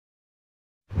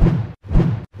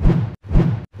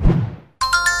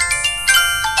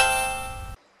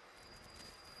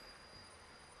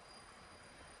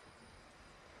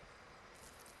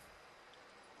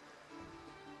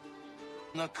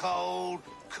the cold,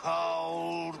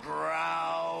 cold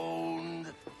ground.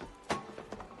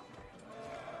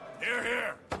 Here,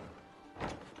 here.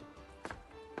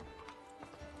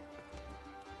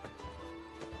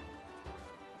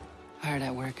 Hard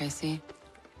at work, I see.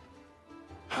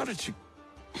 How did you...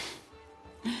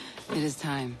 It is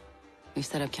time. We've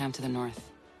set up camp to the north.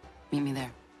 Meet me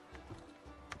there.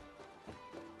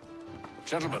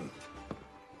 Gentlemen,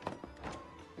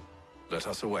 let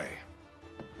us away.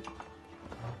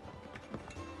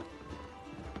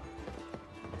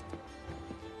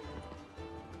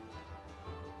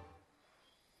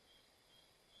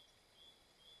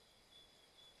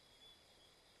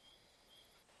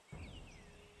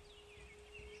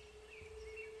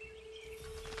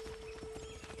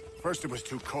 First it was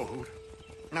too cold.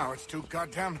 Now it's too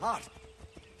goddamn hot.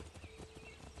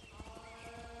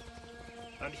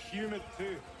 And humid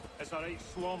too. It's a right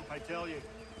swamp, I tell you.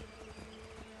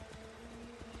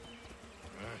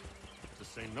 To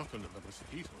say nothing of the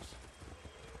mosquitoes.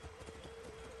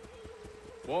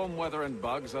 Warm weather and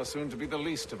bugs are soon to be the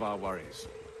least of our worries.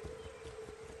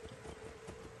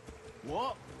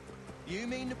 What? You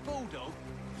mean the bulldog?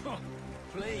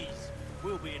 Please.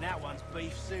 We'll be in that one's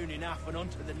beef soon enough and on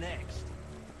to the next.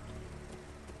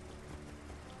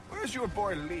 Where's your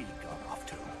boy Lee gone off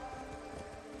to?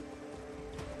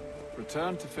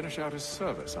 Returned to finish out his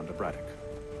service under Braddock.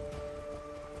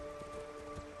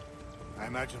 I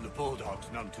imagine the bulldog's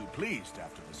none too pleased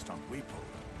after the stunt we pulled.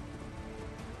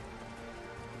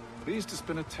 Pleased to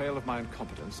spin a tale of my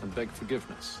incompetence and beg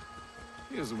forgiveness.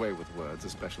 He is away with words,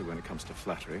 especially when it comes to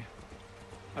flattery.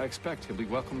 I expect he'll be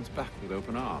welcomed back with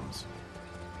open arms.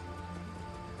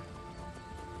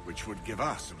 Which would give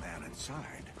us a man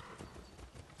inside.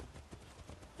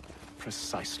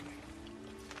 Precisely.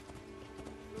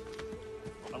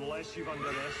 Unless you've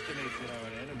underestimated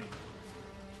our enemy.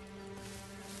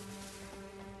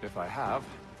 If I have,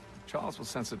 Charles will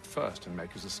sense it first and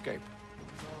make his escape.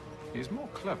 He's more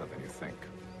clever than you think.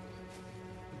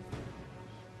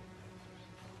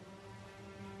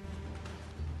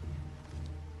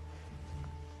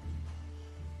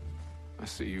 I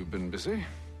see you've been busy.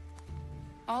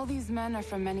 All these men are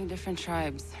from many different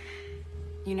tribes,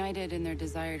 united in their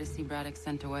desire to see Braddock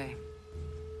sent away.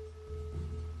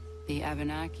 The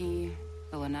Abenaki,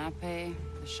 the Lenape,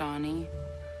 the Shawnee.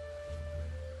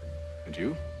 And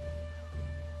you?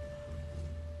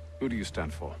 Who do you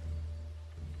stand for?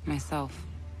 Myself.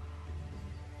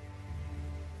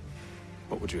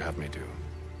 What would you have me do?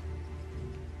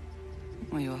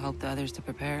 Will you help the others to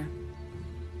prepare?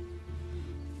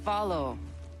 Follow.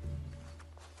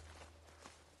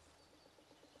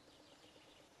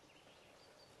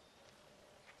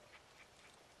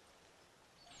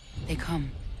 They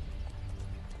come.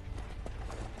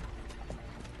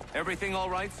 Everything all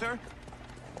right, sir?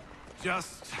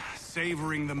 Just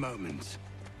savoring the moment.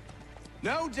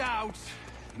 No doubt,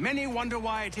 many wonder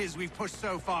why it is we've pushed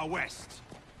so far west.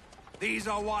 These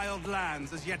are wild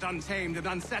lands, as yet untamed and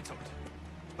unsettled.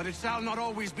 But it shall not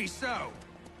always be so.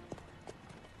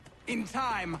 In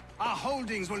time, our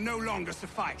holdings will no longer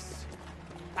suffice.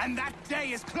 And that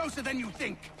day is closer than you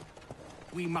think.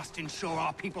 We must ensure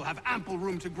our people have ample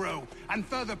room to grow and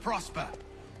further prosper.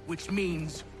 Which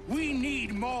means we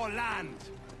need more land.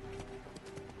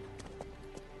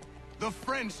 The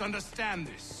French understand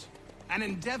this, and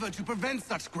endeavor to prevent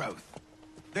such growth.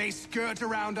 They skirt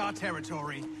around our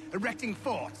territory, erecting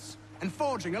forts and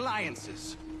forging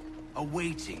alliances,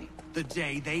 awaiting the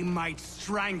day they might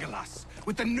strangle us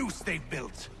with the noose they've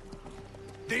built.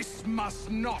 This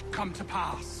must not come to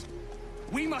pass.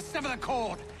 We must sever the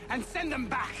cord and send them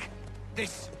back.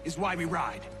 This is why we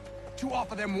ride, to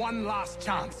offer them one last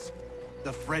chance.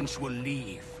 The French will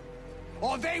leave,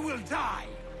 or they will die.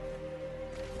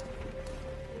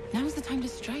 Now's the time to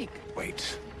strike.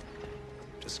 Wait.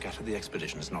 To scatter the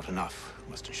expedition is not enough.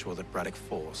 We must ensure that Braddock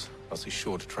falls, else he's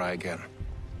sure to try again.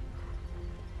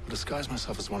 I'll disguise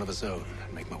myself as one of his own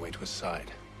and make my way to his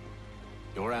side.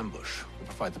 Your ambush will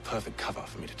provide the perfect cover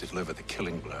for me to deliver the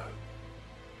killing blow.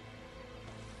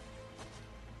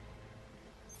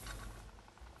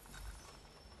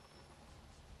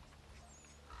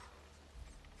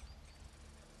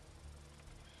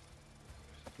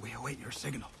 We await your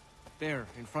signal. There,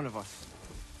 in front of us.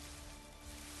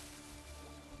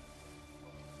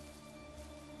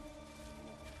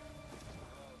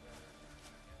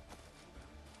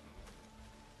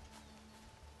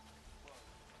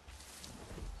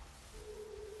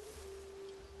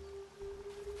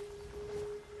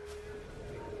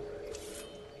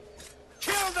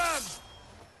 Kill them!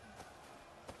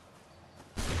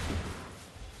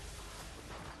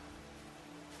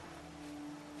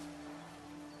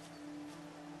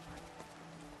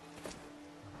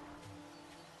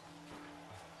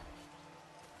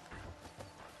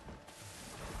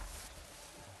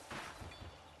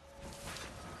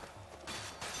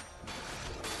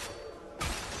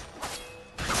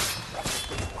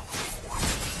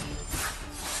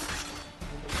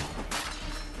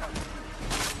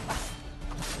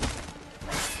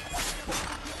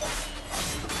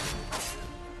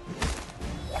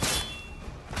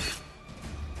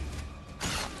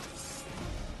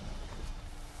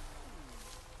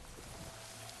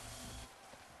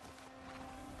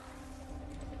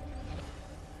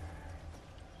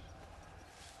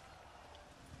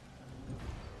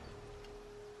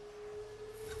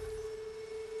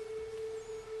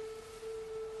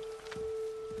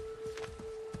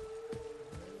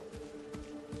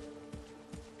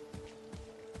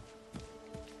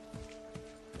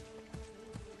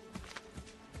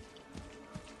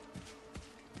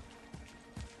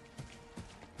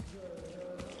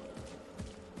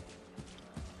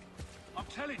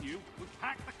 telling you, we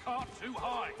packed the cart too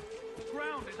high. The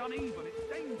ground is uneven,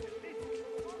 it's dangerous.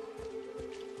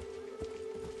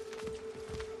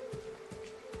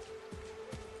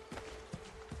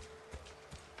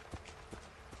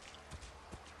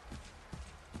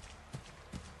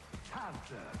 Have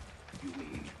served, you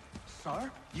mean?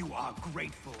 Sir? You are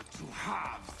grateful to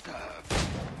have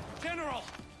served. General!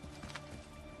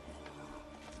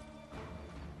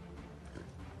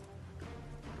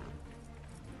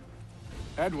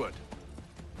 Edward.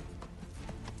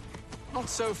 Not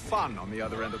so fun on the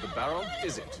other end of the barrel,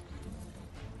 is it?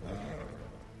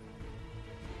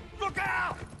 Look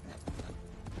out!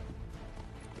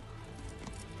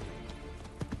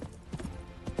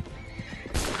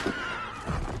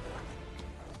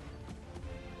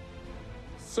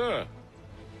 Sir.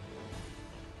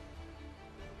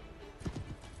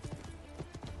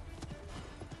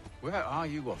 Where are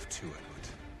you off to, Edward?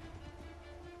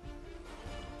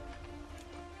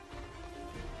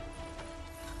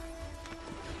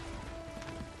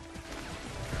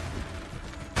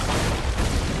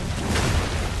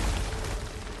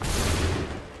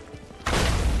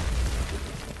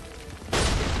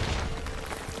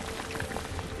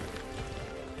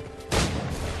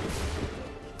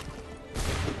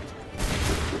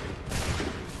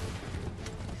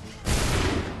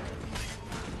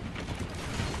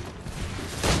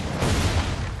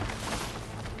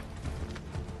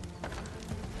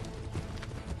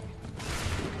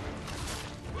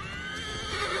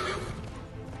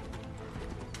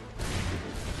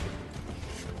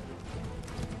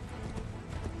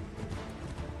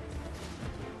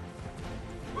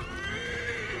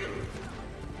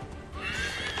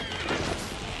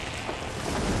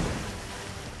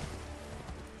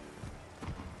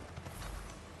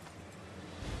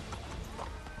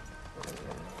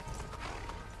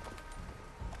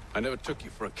 I never took you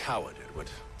for a coward, Edward.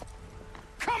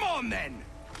 Come on, then!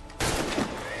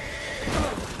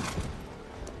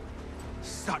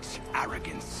 Such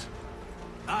arrogance.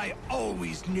 I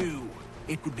always knew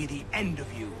it would be the end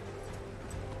of you.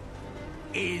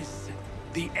 Is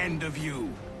the end of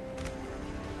you.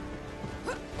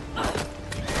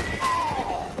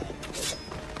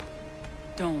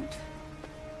 Don't.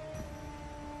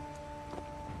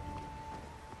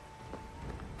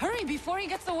 Hurry before he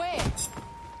gets away!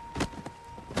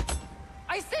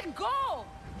 I said go!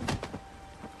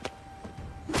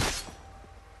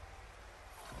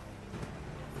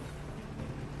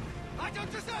 I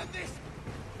don't deserve this!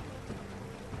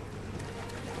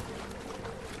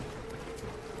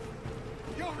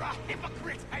 You're a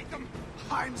hypocrite, Hatham!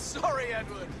 I'm sorry,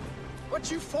 Edward,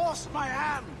 but you forced my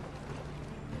hand.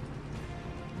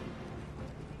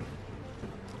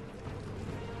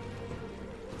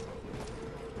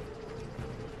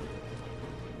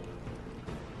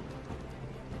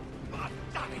 Ah,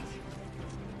 damn it!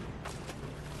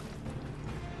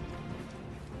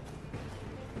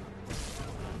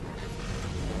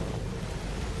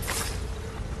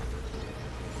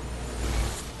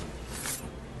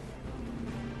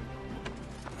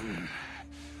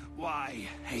 Why,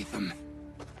 Hatham?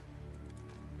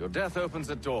 Your death opens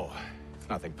a door. It's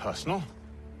nothing personal.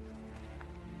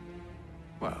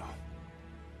 Well,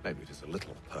 maybe it is a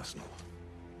little personal.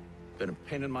 Been a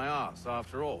pain in my ass,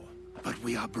 after all. But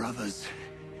we are brothers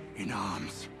in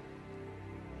arms.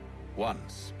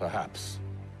 Once, perhaps.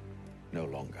 No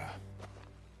longer.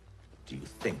 Do you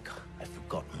think I've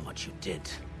forgotten what you did?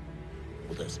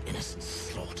 All those innocents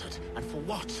slaughtered, and for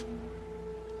what?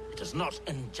 It does not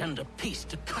engender peace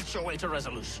to cut your way to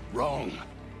resolution. Wrong.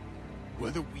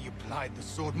 Whether we applied the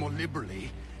sword more liberally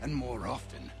and more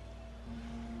often,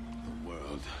 the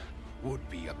world would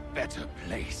be a better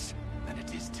place than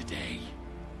it is today.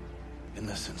 In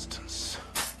this instance,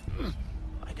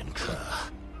 I concur.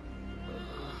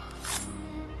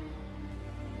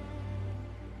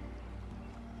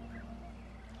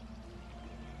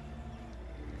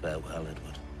 Farewell,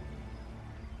 Edward.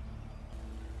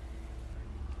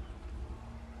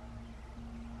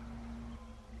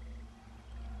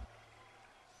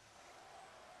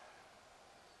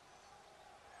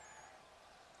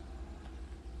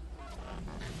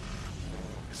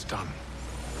 it's done.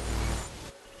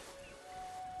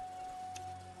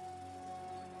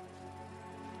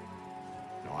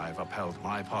 Now I have upheld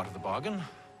my part of the bargain.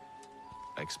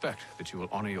 I expect that you will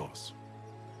honor yours.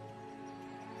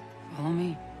 Follow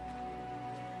me.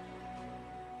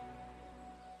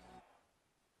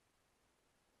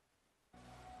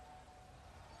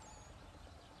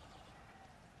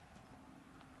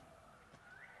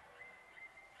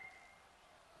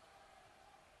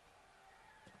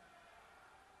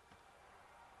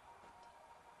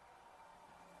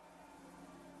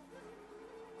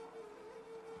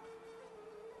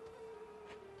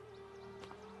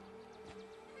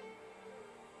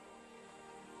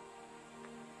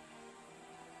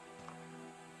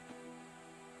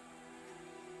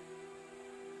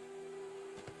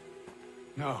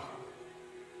 No.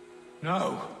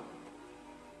 No!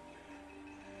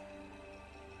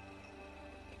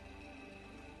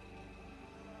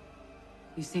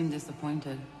 You seem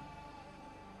disappointed.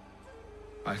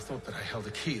 I thought that I held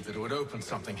a key that would open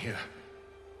something here.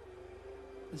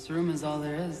 This room is all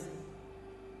there is.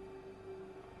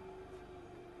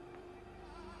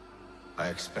 I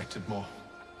expected more.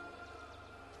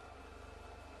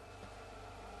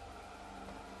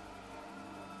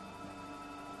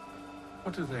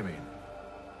 What do they mean?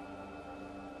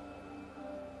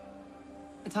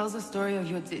 It tells the story of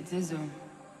Yodzizu,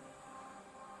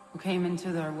 who came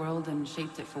into their world and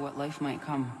shaped it for what life might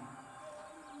come.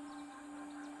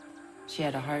 She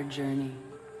had a hard journey,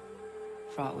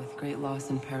 fraught with great loss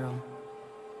and peril.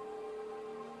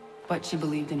 But she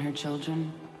believed in her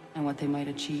children and what they might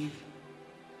achieve.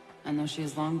 And though she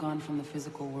is long gone from the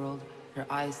physical world, her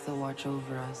eyes still watch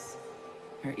over us.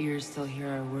 Her ears still hear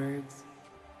our words.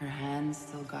 Her hands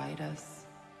still guide us.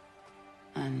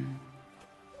 And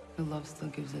her love still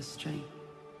gives us strength.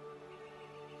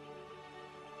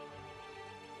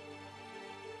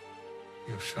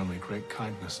 You've shown me great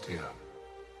kindness, dear.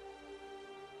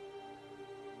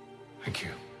 Thank you.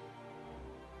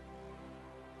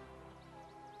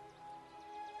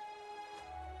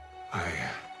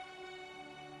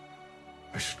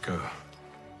 I should go.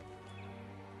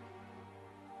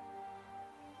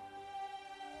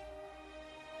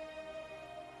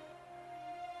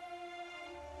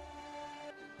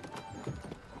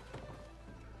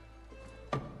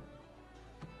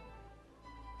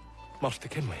 Master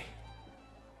Kenway,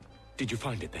 did you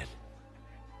find it then?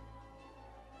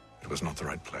 It was not the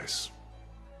right place.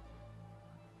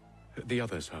 The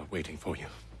others are waiting for you.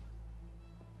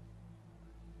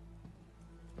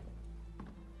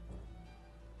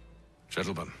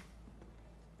 Gentlemen,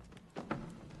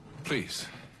 please,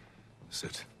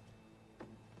 sit.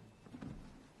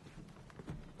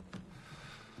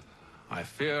 I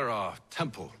fear our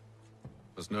temple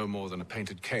was no more than a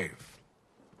painted cave.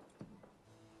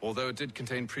 Although it did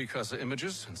contain precursor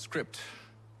images and script,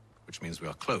 which means we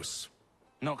are close.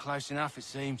 Not close enough, it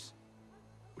seems.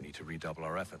 We need to redouble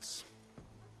our efforts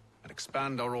and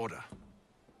expand our order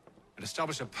and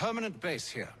establish a permanent base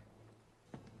here.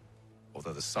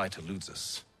 Although the site eludes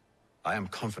us, I am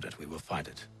confident we will find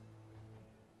it.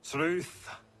 Truth.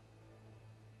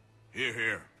 Hear,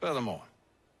 hear. Furthermore,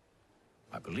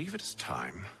 I believe it is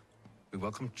time we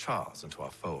welcome Charles into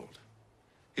our fold.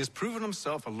 He has proven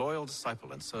himself a loyal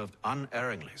disciple and served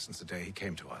unerringly since the day he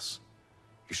came to us.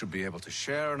 He should be able to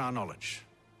share in our knowledge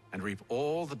and reap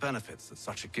all the benefits that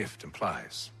such a gift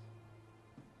implies.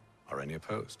 Are any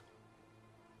opposed?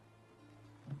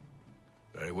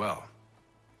 Very well.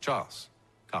 Charles,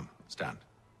 come, stand.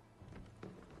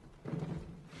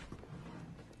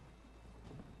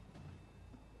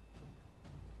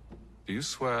 Do you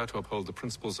swear to uphold the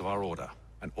principles of our order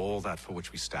and all that for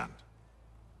which we stand?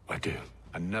 I do.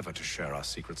 And never to share our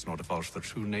secrets nor divulge the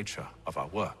true nature of our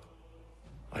work?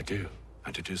 I do.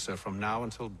 And to do so from now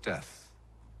until death,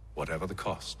 whatever the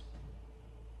cost?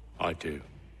 I do.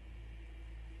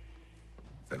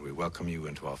 Then we welcome you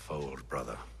into our fold,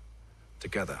 brother.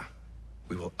 Together,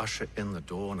 we will usher in the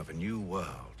dawn of a new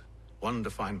world, one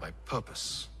defined by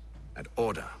purpose and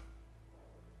order.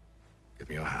 Give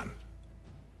me your hand.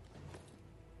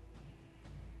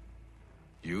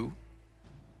 You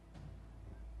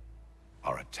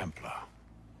are a Templar.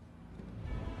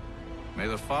 May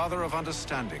the Father of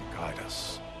Understanding guide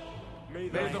us. May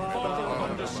the Father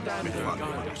of Understanding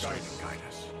guide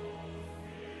us.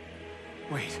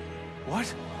 Wait,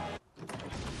 what?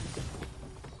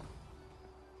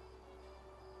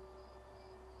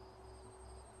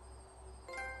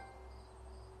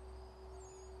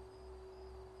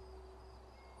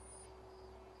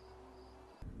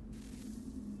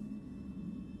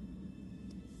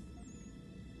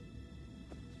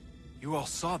 You all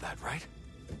saw that, right?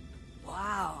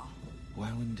 Wow.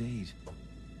 Wow, indeed.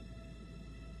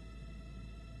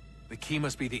 The key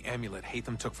must be the amulet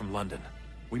Hatham took from London.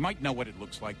 We might know what it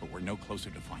looks like, but we're no closer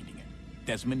to finding it.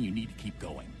 Desmond, you need to keep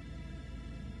going.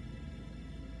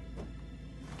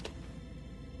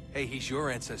 Hey, he's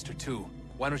your ancestor too.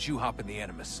 Why don't you hop in the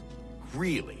Animus?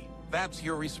 Really? That's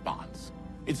your response?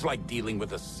 It's like dealing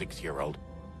with a 6-year-old.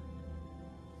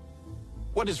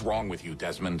 What is wrong with you,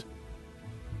 Desmond?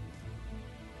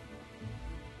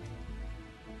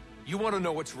 You want to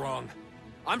know what's wrong?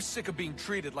 I'm sick of being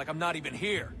treated like I'm not even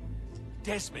here.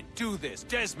 Desmond, do this.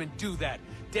 Desmond, do that.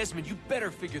 Desmond, you better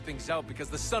figure things out because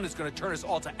the sun is going to turn us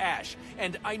all to ash.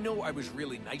 And I know I was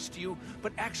really nice to you,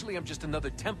 but actually I'm just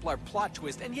another Templar plot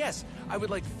twist. And yes, I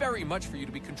would like very much for you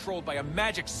to be controlled by a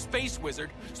magic space wizard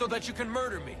so that you can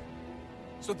murder me.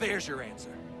 So there's your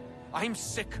answer. I'm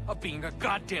sick of being a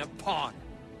goddamn pawn.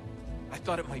 I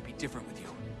thought it might be different with you.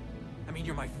 I mean,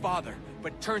 you're my father,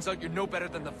 but turns out you're no better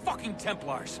than the fucking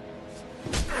Templars.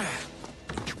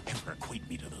 Don't you ever equate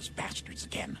me to those bastards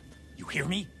again. You hear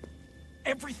me?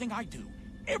 Everything I do,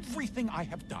 everything I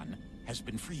have done, has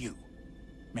been for you.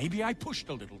 Maybe I pushed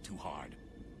a little too hard,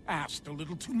 asked a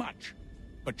little too much,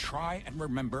 but try and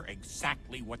remember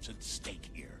exactly what's at stake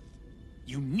here.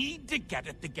 You need to get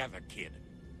it together, kid.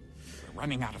 We're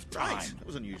running out of time. Right, that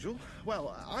was unusual.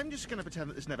 Well, I'm just going to pretend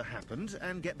that this never happened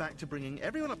and get back to bringing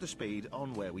everyone up to speed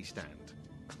on where we stand.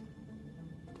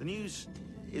 The news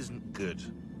isn't good.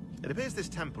 It appears this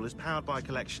temple is powered by a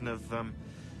collection of,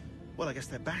 well, I guess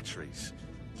they're batteries.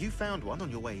 You found one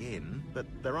on your way in, but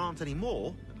there aren't any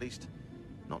more, at least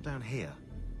not down here.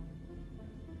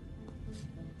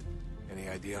 Any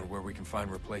idea on where we can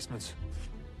find replacements?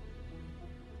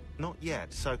 Not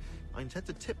yet, so I intend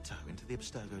to tiptoe into the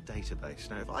Abstergo database.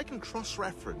 Now, if I can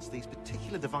cross-reference these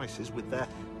particular devices with their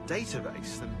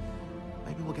database, then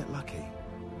maybe we'll get lucky.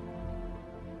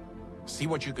 See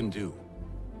what you can do.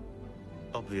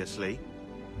 Obviously.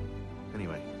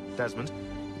 Anyway, Desmond,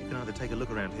 you can either take a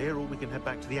look around here or we can head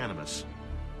back to the Animus.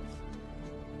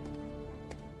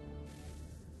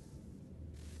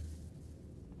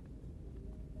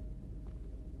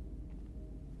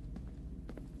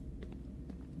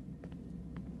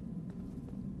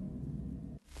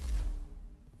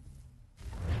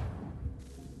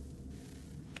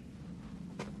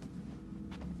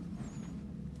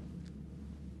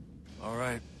 All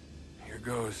right, here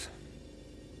goes.